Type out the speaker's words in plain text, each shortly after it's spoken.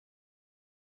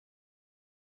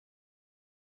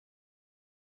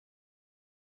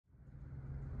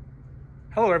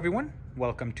Hello everyone,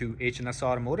 welcome to H&S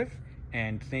Automotive,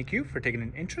 and thank you for taking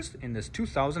an interest in this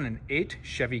 2008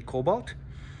 Chevy Cobalt.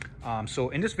 So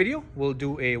in this video, we'll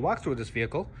do a walkthrough of this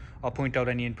vehicle. I'll point out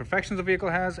any imperfections the vehicle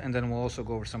has, and then we'll also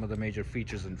go over some of the major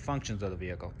features and functions of the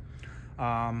vehicle.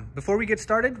 Before we get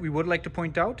started, we would like to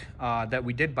point out that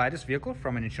we did buy this vehicle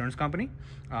from an insurance company.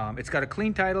 It's got a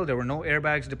clean title. There were no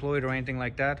airbags deployed or anything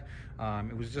like that.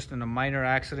 It was just in a minor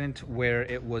accident where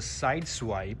it was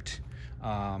sideswiped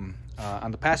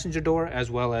on the passenger door as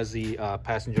well as the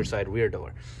passenger side rear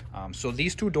door. So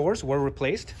these two doors were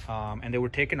replaced and they were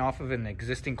taken off of an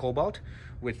existing Cobalt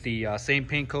with the same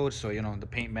paint code, so you know the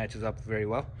paint matches up very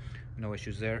well. No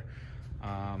issues there.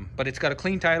 But it's got a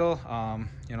clean title,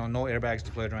 you know, no airbags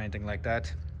deployed or anything like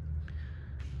that.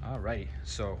 Alrighty,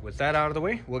 so with that out of the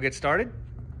way, we'll get started.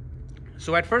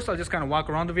 So at first I'll just kind of walk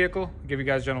around the vehicle, give you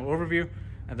guys a general overview,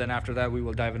 and then after that we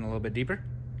will dive in a little bit deeper.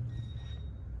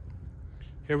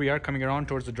 Here we are coming around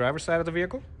towards the driver's side of the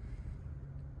vehicle.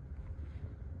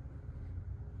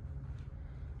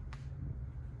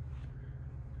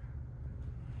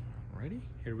 Alrighty,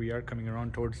 here we are coming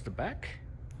around towards the back.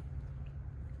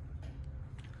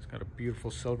 It's got a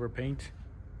beautiful silver paint.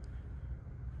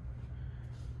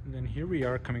 And then here we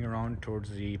are coming around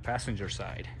towards the passenger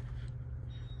side.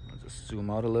 I'll just zoom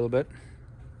out a little bit.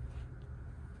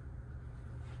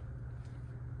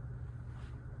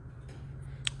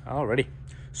 Alrighty.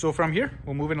 So from here,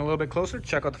 we'll move in a little bit closer,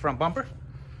 check out the front bumper.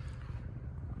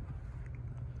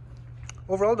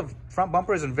 Overall, the front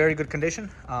bumper is in very good condition.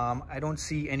 I don't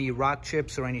see any rock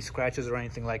chips or any scratches or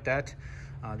anything like that.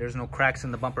 There's no cracks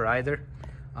in the bumper either.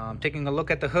 Taking a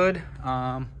look at the hood,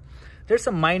 there's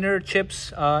some minor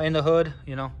chips in the hood,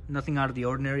 you know, nothing out of the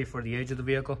ordinary for the age of the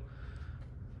vehicle.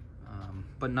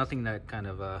 But nothing that kind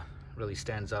of really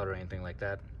stands out or anything like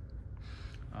that.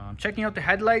 Checking out the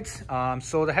headlights,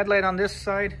 so the headlight on this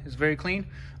side is very clean.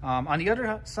 On the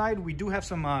other side we do have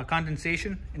some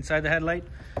condensation inside the headlight,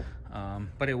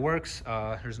 but it works.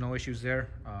 There's no issues there.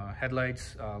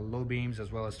 Headlights, low beams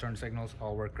as well as turn signals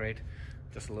all work great.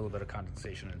 Just a little bit of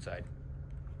condensation inside.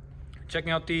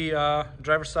 Checking out the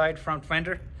driver's side front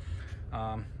fender,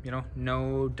 you know,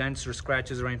 no dents or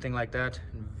scratches or anything like that.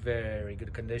 In very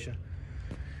good condition.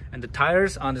 And the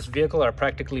tires on this vehicle are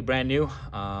practically brand new.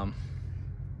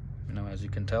 You know, as you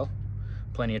can tell,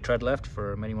 plenty of tread left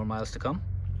for many more miles to come.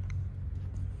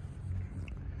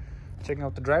 Checking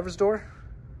out the driver's door.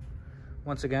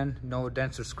 Once again, no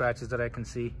dents or scratches that I can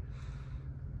see.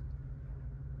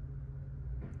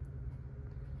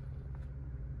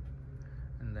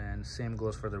 And then same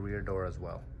goes for the rear door as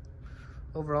well.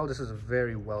 Overall, this is a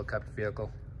very well kept vehicle,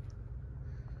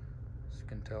 as you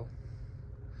can tell.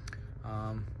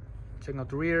 Checking out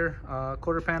the rear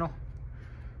quarter panel.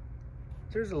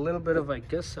 There's a little bit of, I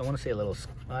guess, I want to say a little,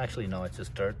 actually no, it's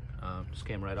just dirt, just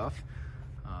came right off.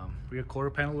 Rear quarter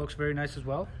panel looks very nice as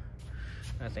well.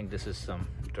 I think this is some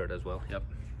dirt as well, yep.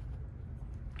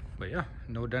 But yeah,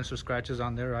 no dents or scratches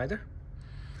on there either.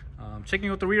 Checking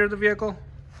out the rear of the vehicle,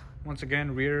 once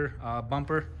again, rear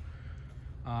bumper.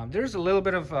 There's a little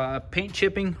bit of paint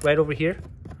chipping right over here.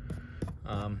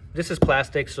 This is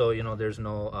plastic, so you know there's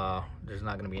no, there's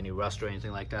not going to be any rust or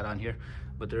anything like that on here.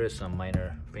 But there is some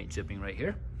minor paint chipping right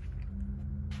here.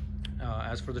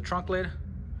 As for the trunk lid,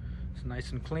 it's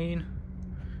nice and clean.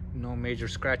 No major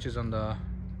scratches on the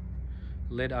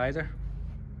lid either.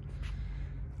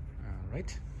 All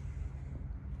right.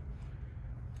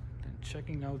 Then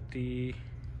checking out the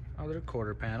other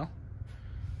quarter panel.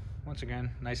 Once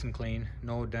again, nice and clean.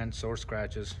 No dents or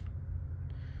scratches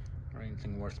or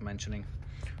anything worth mentioning.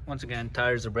 Once again,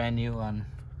 tires are brand new on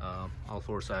all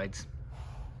four sides.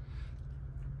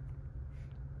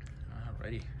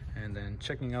 Alrighty, and then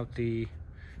checking out the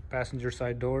passenger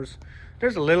side doors.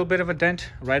 There's a little bit of a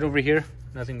dent right over here.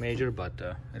 Nothing major, but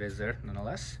it is there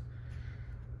nonetheless.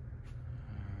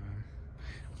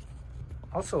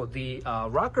 Also, the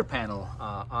rocker panel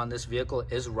on this vehicle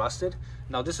is rusted.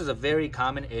 Now, this is a very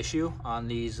common issue on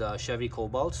these Chevy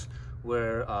Cobalts,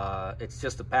 where it's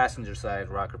just the passenger side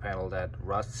rocker panel that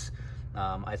rusts.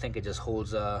 I think it just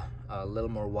holds a little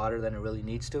more water than it really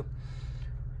needs to,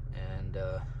 and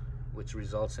which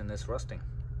results in this rusting.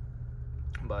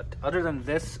 But other than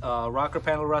this rocker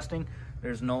panel rusting,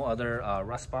 there's no other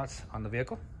rust spots on the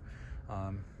vehicle.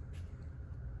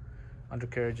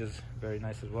 Undercarriage is very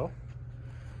nice as well.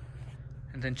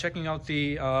 And then checking out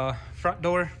the front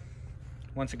door,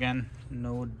 once again,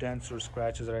 no dents or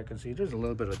scratches that I can see. There's a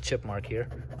little bit of a chip mark here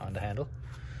on the handle.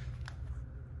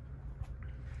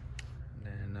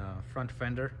 And then front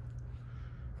fender,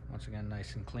 once again,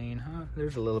 nice and clean.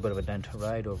 There's a little bit of a dent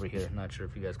right over here. Not sure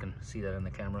if you guys can see that in the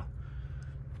camera.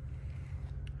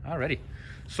 Alrighty.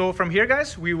 So from here,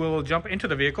 guys, we will jump into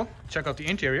the vehicle, check out the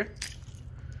interior.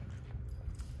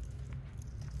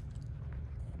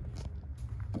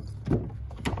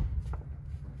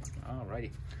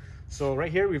 Alrighty. So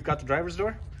right here, we've got the driver's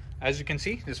door. As you can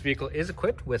see, this vehicle is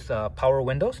equipped with power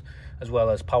windows, as well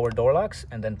as power door locks,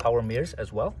 and then power mirrors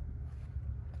as well.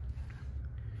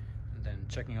 And then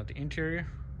checking out the interior.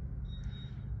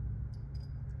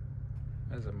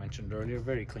 As I mentioned earlier,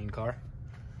 very clean car.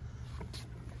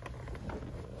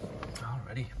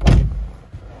 Alrighty.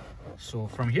 So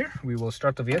from here, we will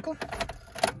start the vehicle.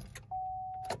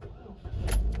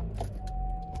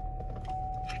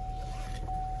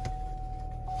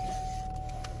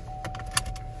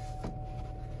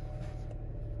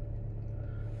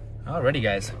 Alrighty,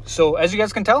 guys. So as you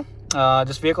guys can tell,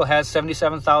 this vehicle has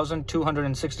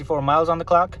 77,264 miles on the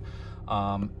clock.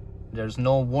 There's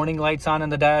no warning lights on in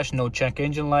the dash, no check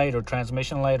engine light or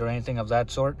transmission light or anything of that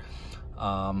sort.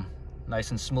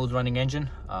 Nice and smooth running engine,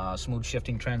 smooth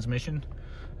shifting transmission,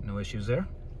 no issues there.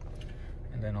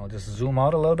 And then I'll just zoom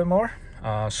out a little bit more.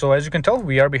 So as you can tell,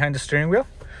 we are behind the steering wheel.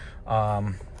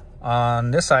 On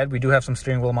this side, we do have some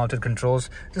steering wheel mounted controls.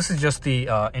 This is just the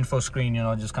info screen, you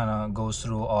know, just kind of goes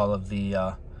through all of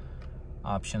the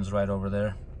options right over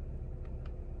there.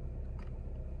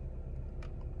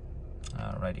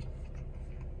 Alrighty.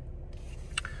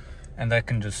 And that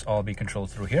can just all be controlled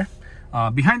through here.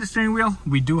 Behind the steering wheel,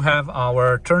 we do have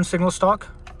our turn signal stalk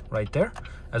right there,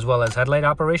 as well as headlight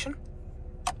operation.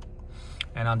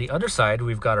 And on the other side,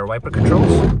 we've got our wiper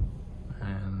controls.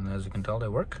 And as you can tell, they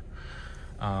work.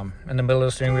 In the middle of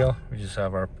the steering wheel, we just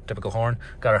have our typical horn.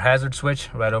 Got our hazard switch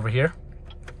right over here.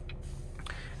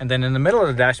 And then in the middle of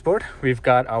the dashboard, we've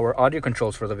got our audio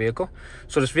controls for the vehicle.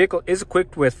 So this vehicle is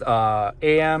equipped with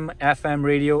AM, FM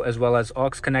radio, as well as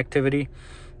aux connectivity,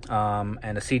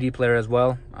 and a CD player as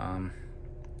well.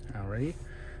 Alrighty.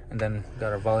 And then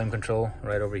got our volume control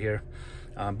right over here.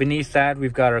 Beneath that,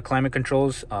 we've got our climate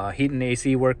controls. Heat and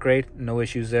AC work great, no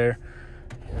issues there.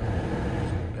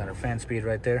 Got our fan speed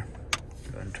right there.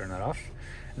 Go ahead and turn that off.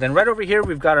 Then right over here,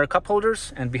 we've got our cup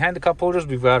holders, and behind the cup holders,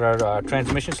 we've got our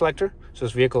transmission selector. So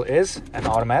this vehicle is an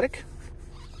automatic.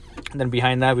 And then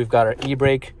behind that, we've got our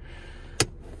e-brake,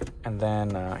 and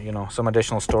then you know, some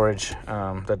additional storage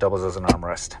that doubles as an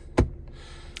armrest.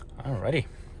 Alrighty.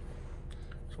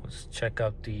 So let's check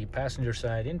out the passenger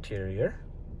side interior.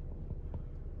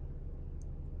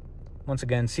 Once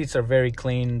again, seats are very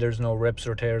clean. There's no rips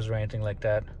or tears or anything like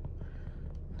that.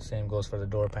 Same goes for the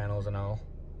door panels and all.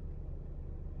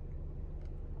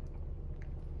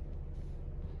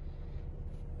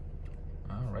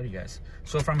 Alrighty, guys.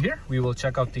 So from here, we will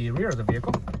check out the rear of the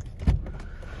vehicle,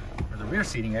 or the rear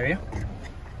seating area.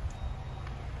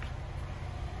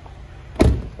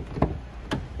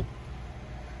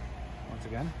 Once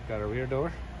again, got our rear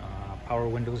door, power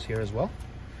windows here as well.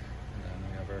 And then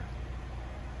we have our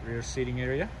rear seating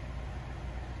area.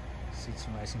 Seats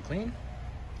are nice and clean.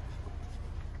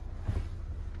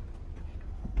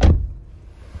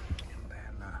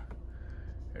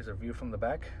 Here's a view from the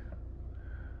back.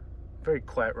 Very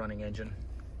quiet running engine.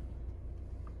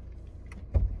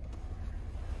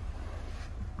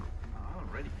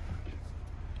 Alrighty.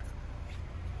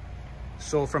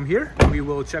 So from here, we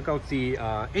will check out the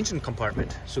engine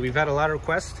compartment. So we've had a lot of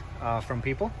requests from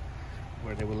people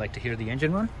where they would like to hear the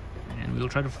engine run, and we'll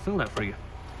try to fulfill that for you.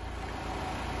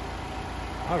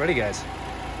 Alrighty, guys.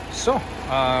 So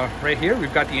right here,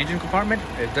 we've got the engine compartment.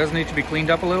 It does need to be cleaned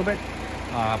up a little bit.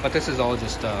 But this is all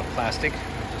just plastic,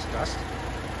 just dust.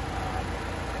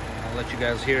 I'll let you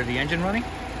guys hear the engine running.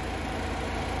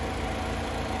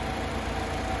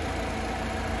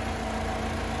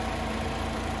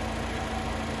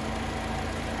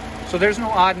 So there's no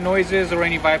odd noises or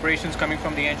any vibrations coming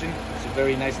from the engine. It's a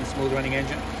very nice and smooth running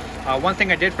engine. One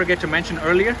thing I did forget to mention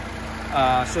earlier,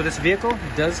 so this vehicle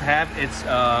does have its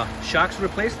shocks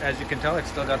replaced. As you can tell, it's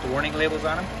still got the warning labels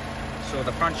on them. So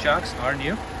the front shocks are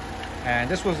new. And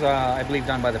this was, I believe,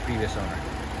 done by the previous owner.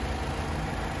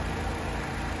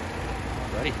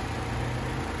 Alrighty.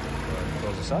 Go ahead and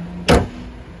close this up.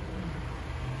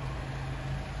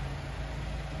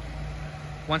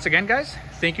 Once again, guys,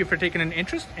 thank you for taking an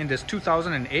interest in this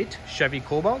 2008 Chevy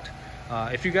Cobalt.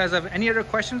 If you guys have any other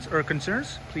questions or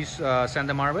concerns, please send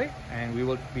them our way, and we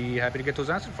will be happy to get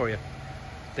those answered for you.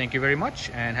 Thank you very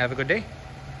much, and have a good day.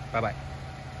 Bye-bye.